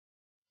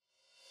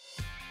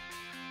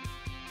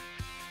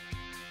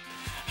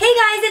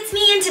it's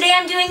me, and today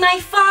I'm doing my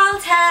fall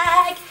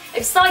tag.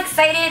 I'm so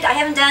excited. I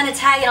haven't done a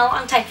tag in a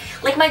long time.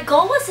 Like, my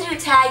goal was to do a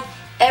tag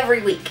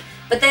every week,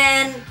 but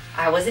then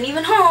I wasn't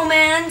even home,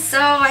 and so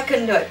I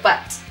couldn't do it,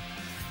 but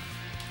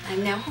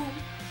I'm now home,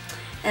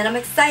 and I'm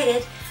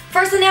excited.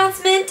 First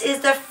announcement is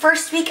the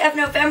first week of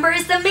November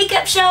is the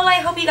makeup show. I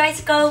hope you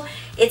guys go.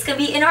 It's going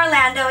to be in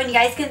Orlando, and you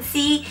guys can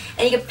see,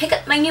 and you can pick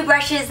up my new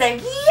brushes,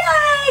 and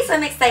yay! So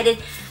I'm excited.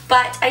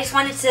 But I just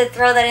wanted to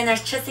throw that in there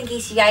just in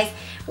case you guys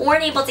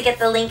weren't able to get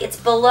the link. It's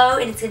below,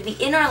 and it's going to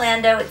be in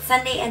Orlando. It's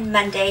Sunday and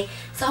Monday.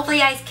 So hopefully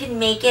you guys can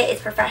make it.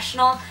 It's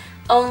professional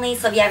only.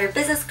 So if you have your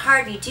business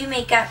card, if you do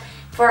makeup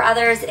for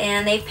others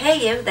and they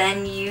pay you,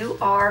 then you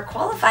are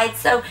qualified.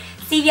 So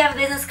see if you have a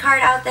business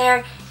card out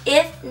there.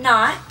 If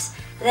not,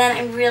 then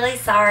I'm really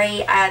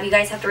sorry. You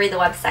guys have to read the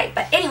website.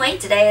 But anyway,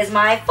 today is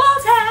my fall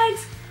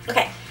tags.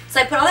 Okay,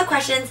 so I put all the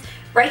questions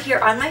right here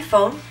on my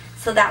phone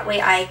so that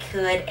way I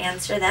could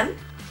answer them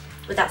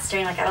without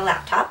staring like at a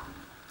laptop.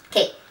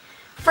 Okay,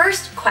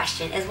 first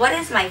question is, what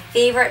is my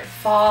favorite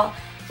fall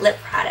lip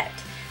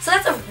product? So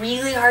that's a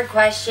really hard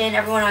question.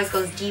 Everyone always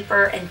goes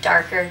deeper and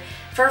darker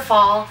for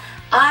fall.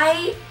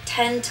 I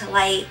tend to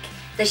like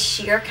the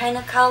sheer kind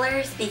of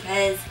colors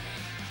because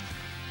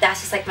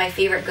that's just like my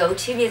favorite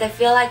go-to, because I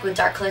feel like with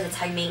dark colors it's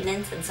high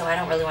maintenance, and so I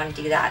don't really want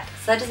to do that.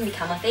 So that doesn't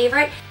become a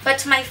favorite. But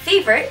to my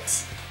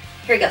favorite,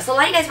 here we go. So a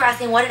lot of you guys were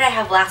asking, what did I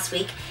have last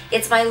week?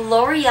 It's my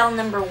L'Oreal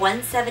number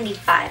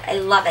 175. I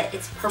love it.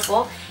 It's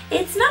purple.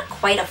 It's not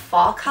quite a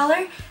fall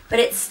color, but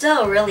it's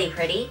still really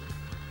pretty.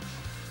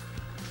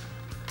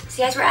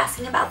 So you guys were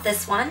asking about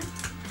this one.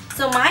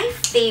 So my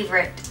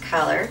favorite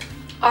color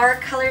are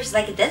colors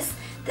like this.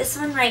 This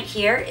one right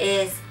here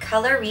is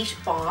Color Riche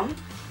Balm,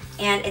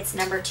 and it's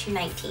number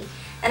 219.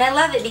 And I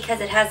love it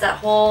because it has that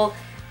whole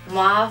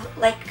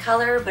mauve-like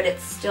color, but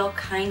it's still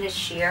kind of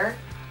sheer.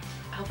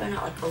 I hope I'm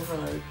not like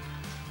overload.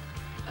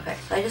 Okay,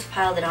 so I just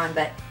piled it on,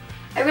 but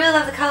I really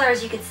love the color.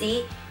 As you can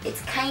see,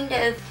 it's kind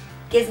of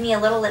gives me a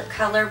little lip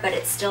color, but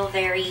it's still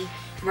very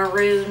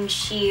maroon,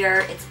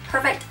 sheer. It's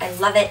perfect. I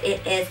love it.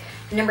 It is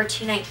number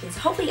 219, so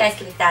hopefully you guys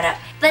can pick that up.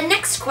 The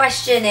next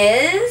question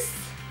is,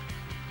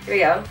 here we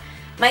go,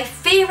 my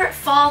favorite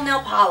fall nail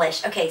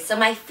polish. Okay, so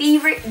my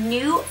favorite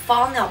new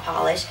fall nail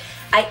polish,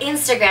 I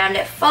Instagrammed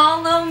it.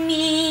 Follow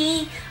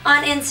me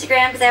on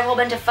Instagram because I have a whole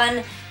bunch of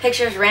fun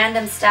pictures,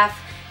 random stuff.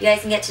 You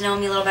guys can get to know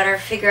me a little better,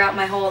 figure out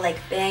my whole like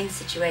bang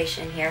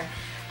situation here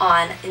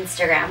on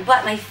Instagram.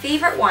 But my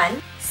favorite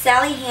one,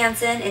 Sally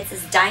Hansen, it's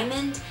this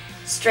diamond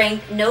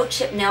strength no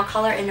chip nail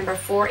color in number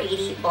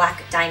 480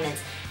 black diamonds.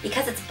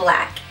 Because it's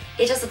black,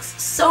 it just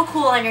looks so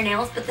cool on your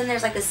nails, but then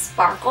there's like this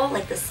sparkle,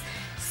 like this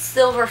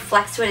silver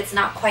flex to it. It's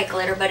not quite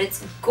glitter, but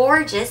it's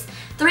gorgeous.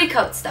 3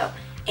 coats though,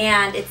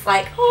 and it's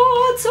like,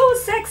 oh, it's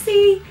so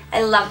sexy.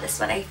 I love this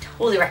one. I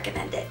totally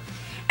recommend it.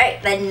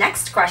 Alright, the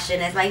next question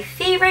is my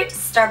favorite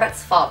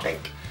Starbucks fall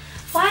drink.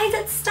 Why is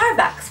it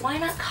Starbucks? Why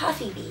not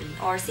Coffee Bean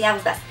or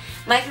Seattle's Best?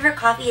 My favorite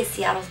coffee is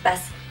Seattle's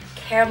Best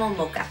Caramel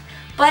Mocha.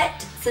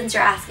 But since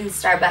you're asking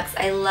Starbucks,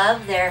 I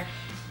love their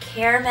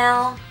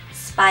caramel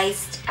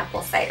spiced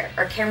apple cider,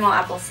 or caramel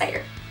apple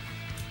cider.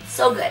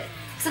 So good.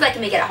 Except I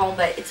can make it at home,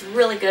 but it's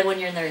really good when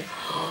you're in there.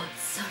 Oh,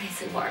 it's so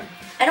nice and warm.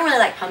 I don't really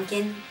like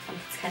pumpkin.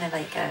 It's kind of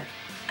like a,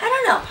 I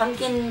don't know,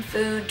 pumpkin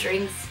food,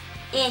 drinks,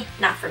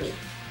 not for me.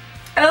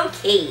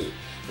 Okay,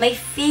 my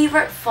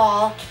favorite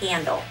fall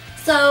candle.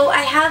 So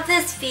I have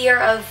this fear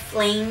of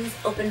flames,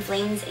 open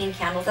flames and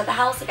candles at the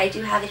house. Like I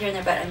do have it here and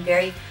there, but I'm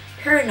very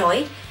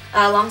paranoid.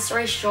 Long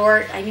story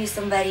short, I knew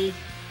somebody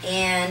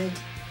and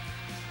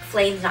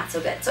flames not so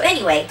good. So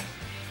anyway,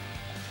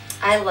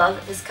 I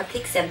love this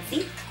cupcake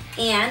Scentsy.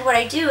 And what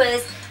I do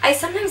is, I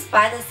sometimes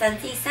buy the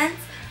Scentsy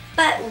scents,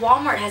 but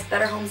Walmart has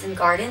Better Homes and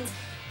Gardens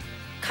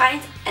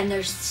kinds, and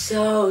they're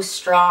so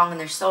strong and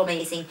they're so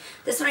amazing.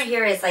 This one right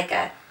here is like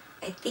a,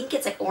 I think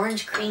it's like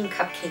orange cream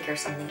cupcake or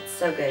something. It's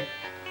so good.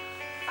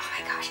 Oh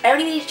my gosh. I don't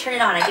even need to turn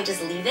it on. I could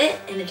just leave it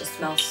and it just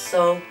smells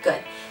so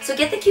good. So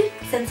get the cute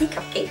Scentsy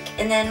cupcake.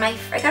 And then I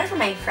got it from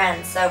my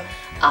friend, so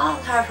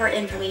I'll have her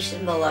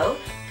information below.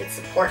 You can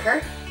support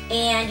her.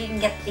 And you can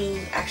get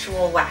the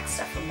actual wax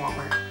stuff from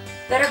Walmart.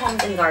 Better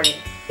Homes and Gardens.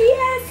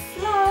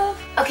 Yes,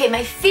 love. Okay,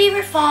 my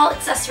favorite fall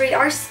accessory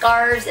are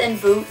scarves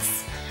and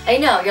boots. I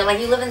know, you're like,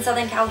 you live in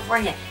Southern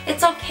California.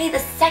 It's okay, the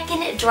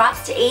second it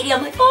drops to 80,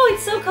 I'm like, oh,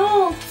 it's so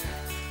cold.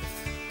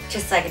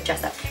 Just so I could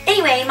dress up.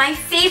 Anyway, my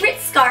favorite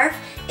scarf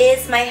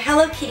is my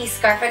Hello Kitty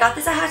scarf. I got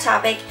this at Hot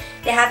Topic.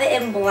 They have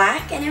it in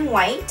black and in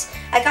white.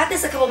 I got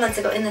this a couple months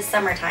ago in the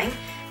summertime,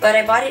 but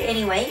I bought it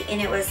anyway,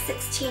 and it was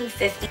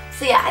 $16.50.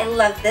 So yeah, I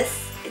love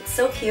this. It's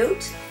so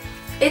cute.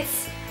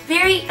 It's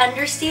very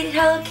understated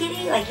Hello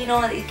Kitty. Like, you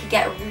know, it could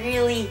get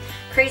really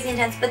crazy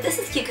intense, but this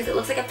is cute because it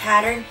looks like a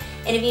pattern.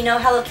 And if you know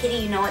Hello Kitty,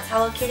 you know it's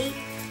Hello Kitty.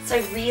 So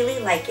I really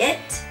like it.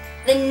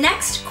 The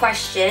next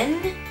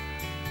question,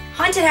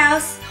 haunted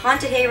house,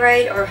 haunted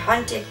hayride, or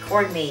haunted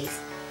corn maze?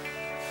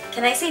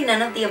 Can I say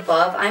none of the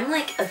above? I'm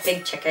like a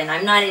big chicken.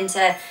 I'm not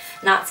into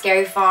Not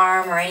Scary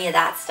Farm or any of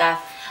that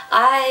stuff.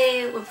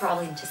 I would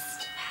probably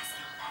just pass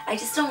on all that. I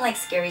just don't like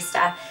scary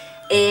stuff.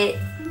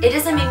 it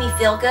doesn't make me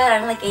feel good. I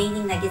don't like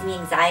anything that gives me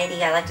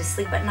anxiety. I like to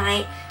sleep at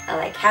night. I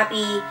like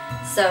happy.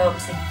 So I'm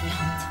just like, no,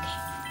 it's okay.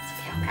 It's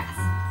okay, I'll pass.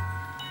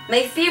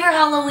 My favorite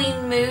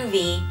Halloween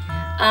movie,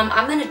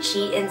 I'm gonna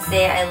cheat and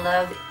say I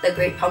love The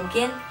Great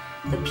Pumpkin,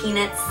 the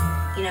Peanuts,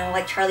 you know,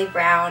 like Charlie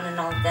Brown and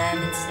all of them,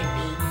 and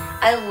Snoopy.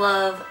 I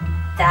love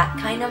that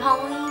kind of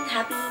Halloween,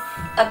 happy,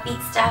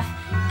 upbeat stuff,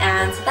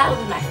 and so that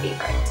would be my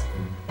favorite.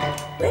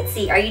 Let's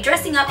see, are you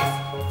dressing up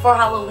for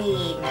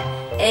Halloween?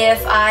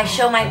 If I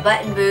show my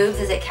butt and boobs,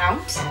 does it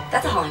count?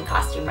 That's a Halloween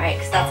costume, right?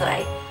 Because that's what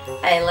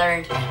I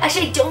learned.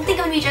 Actually, I don't think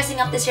I'm going to be dressing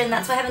up this year, and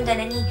that's why I haven't done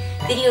any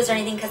videos or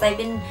anything, because I've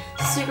been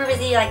super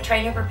busy like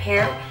trying to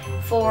prepare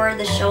for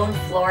the show in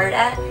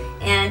Florida,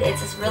 and it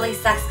just really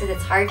sucks because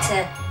it's hard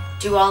to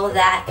do all of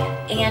that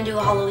and do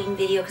a Halloween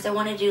video because I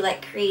want to do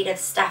like creative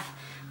stuff,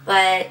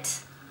 but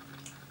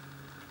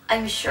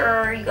I'm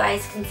sure you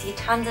guys can see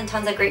tons and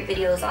tons of great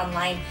videos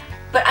online.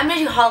 But I'm going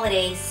to do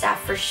holiday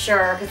stuff for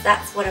sure because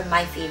that's one of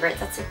my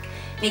favorites. That's what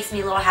makes me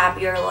a little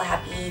happier, a little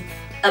happy,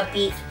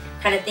 upbeat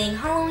kind of thing.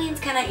 Halloween's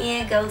kind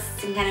of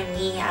ghosts and kind of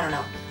me, I don't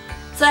know.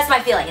 So that's my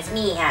feeling, it's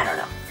me, I don't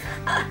know.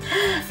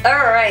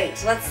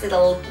 Alright, let's see,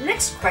 the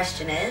next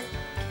question is,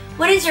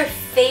 what is your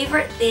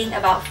favorite thing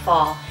about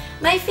fall?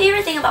 My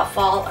favorite thing about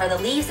fall are the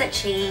leaves that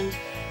change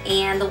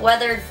and the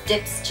weather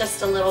dips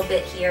just a little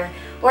bit here.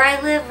 Where I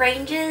live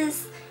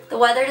ranges, the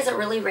weather doesn't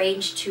really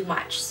range too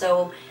much,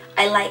 so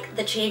I like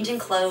the change in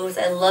clothes.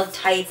 I love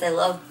tights, I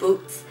love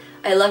boots,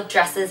 I love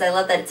dresses, I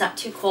love that it's not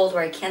too cold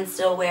where I can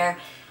still wear.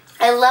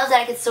 I love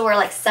that I can still wear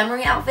like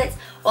summery outfits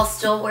while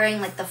still wearing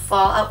like the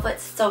fall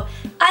outfits. So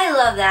I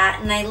love that,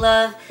 and I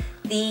love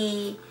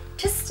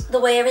just the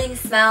way everything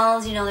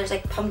smells. You know, there's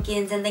like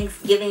pumpkins and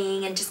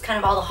Thanksgiving and just kind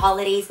of all the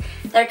holidays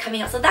that are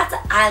coming up. So that's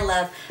what I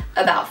love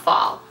about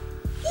fall.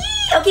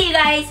 Yee! Okay, you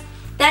guys,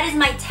 that is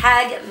my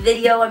tag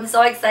video. I'm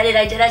so excited.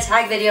 I did a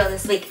tag video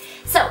this week.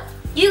 So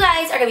you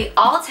guys are going to be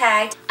all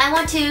tagged. I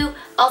want to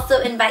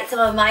also invite some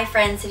of my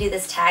friends to do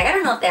this tag. I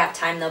don't know if they have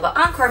time though, but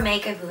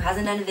Enkoremakeup, who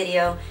hasn't done a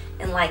video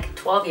in like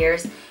 12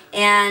 years,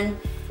 and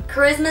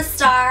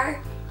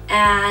CharismastarTV,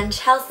 and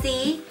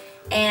Chelsea,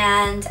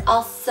 and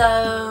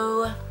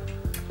also,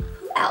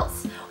 who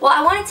else? Well,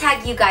 I want to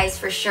tag you guys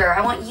for sure.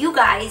 I want you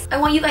guys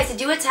to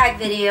do a tag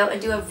video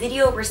and do a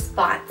video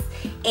response.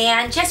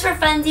 And just for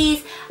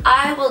funsies,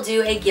 I will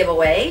do a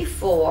giveaway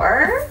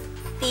for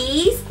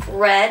these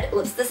red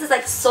lips. This is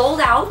like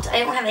sold out. I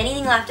don't have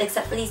anything left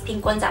except for these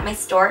pink ones at my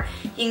store.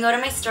 You can go to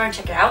my store and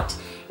check it out.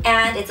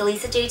 And it's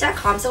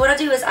Elessajade.com. So what I'll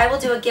do is I will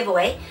do a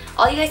giveaway.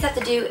 All you guys have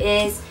to do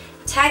is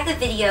tag the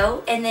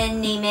video and then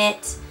name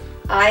it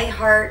I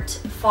Heart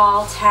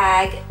Fall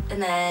Tag,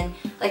 and then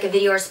like a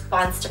video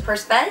response to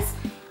Purse Buzz.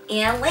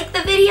 And like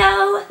the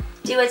video,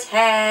 do a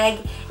tag,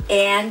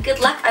 and good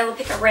luck. I will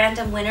pick a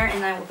random winner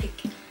and I will pick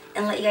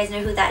and let you guys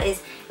know who that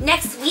is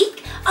next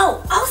week.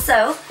 Oh,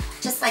 also,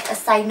 just like a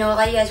side note, a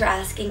lot of you guys were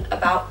asking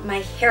about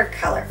my hair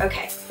color.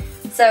 Okay,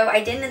 so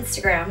I did an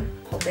Instagram.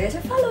 Hope you guys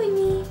are following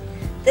me.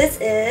 This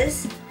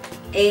is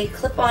a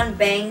clip-on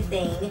bang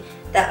thing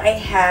that I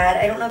had.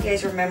 I don't know if you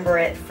guys remember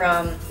it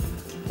from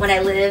when I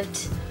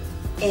lived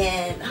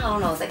in, I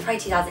don't know, it was like probably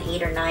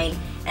 2008 or 9,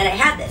 and I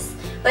had this.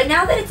 But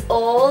now that it's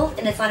old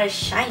and it's not as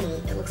shiny,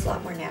 it looks a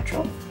lot more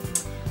natural.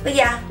 But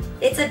yeah,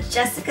 it's a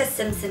Jessica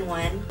Simpson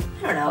one.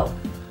 I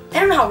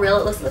don't know how real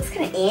it looks. It looks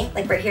kind of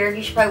like right here,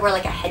 you should probably wear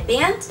like a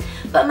headband.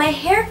 But my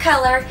hair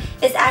color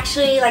is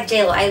actually like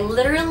JLo. I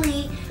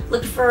literally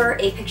looked for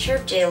a picture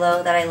of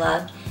JLo that I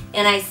loved,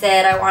 and I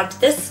said I want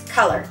this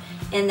color.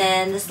 And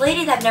then this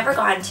lady that I've never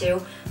gone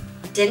to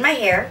did my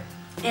hair,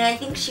 and I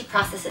think she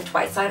processed it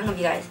twice, so I don't know if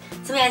you guys,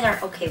 some of you guys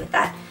aren't okay with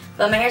that.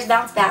 But my hair's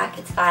bounced back,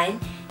 it's fine.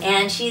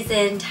 And she's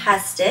in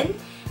Tustin,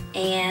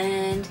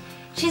 and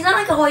she's not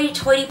like a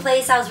hoity-toity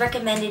place. I was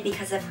recommended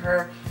because of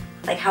her,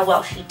 like how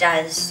well she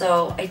does.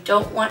 So I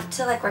don't want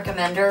to like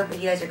recommend her, but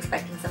you guys are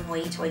expecting some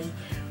hoity-toity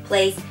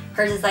place.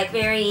 Hers is like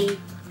very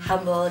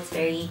humble, it's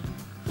very,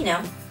 you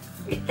know,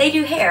 they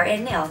do hair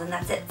and nails and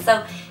that's it.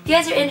 So if you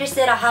guys are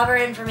interested, I'll have her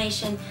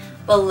information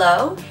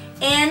below.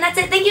 And that's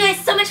it. Thank you guys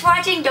so much for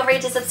watching. Don't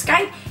forget to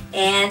subscribe,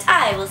 and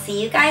I will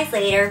see you guys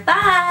later.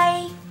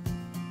 Bye!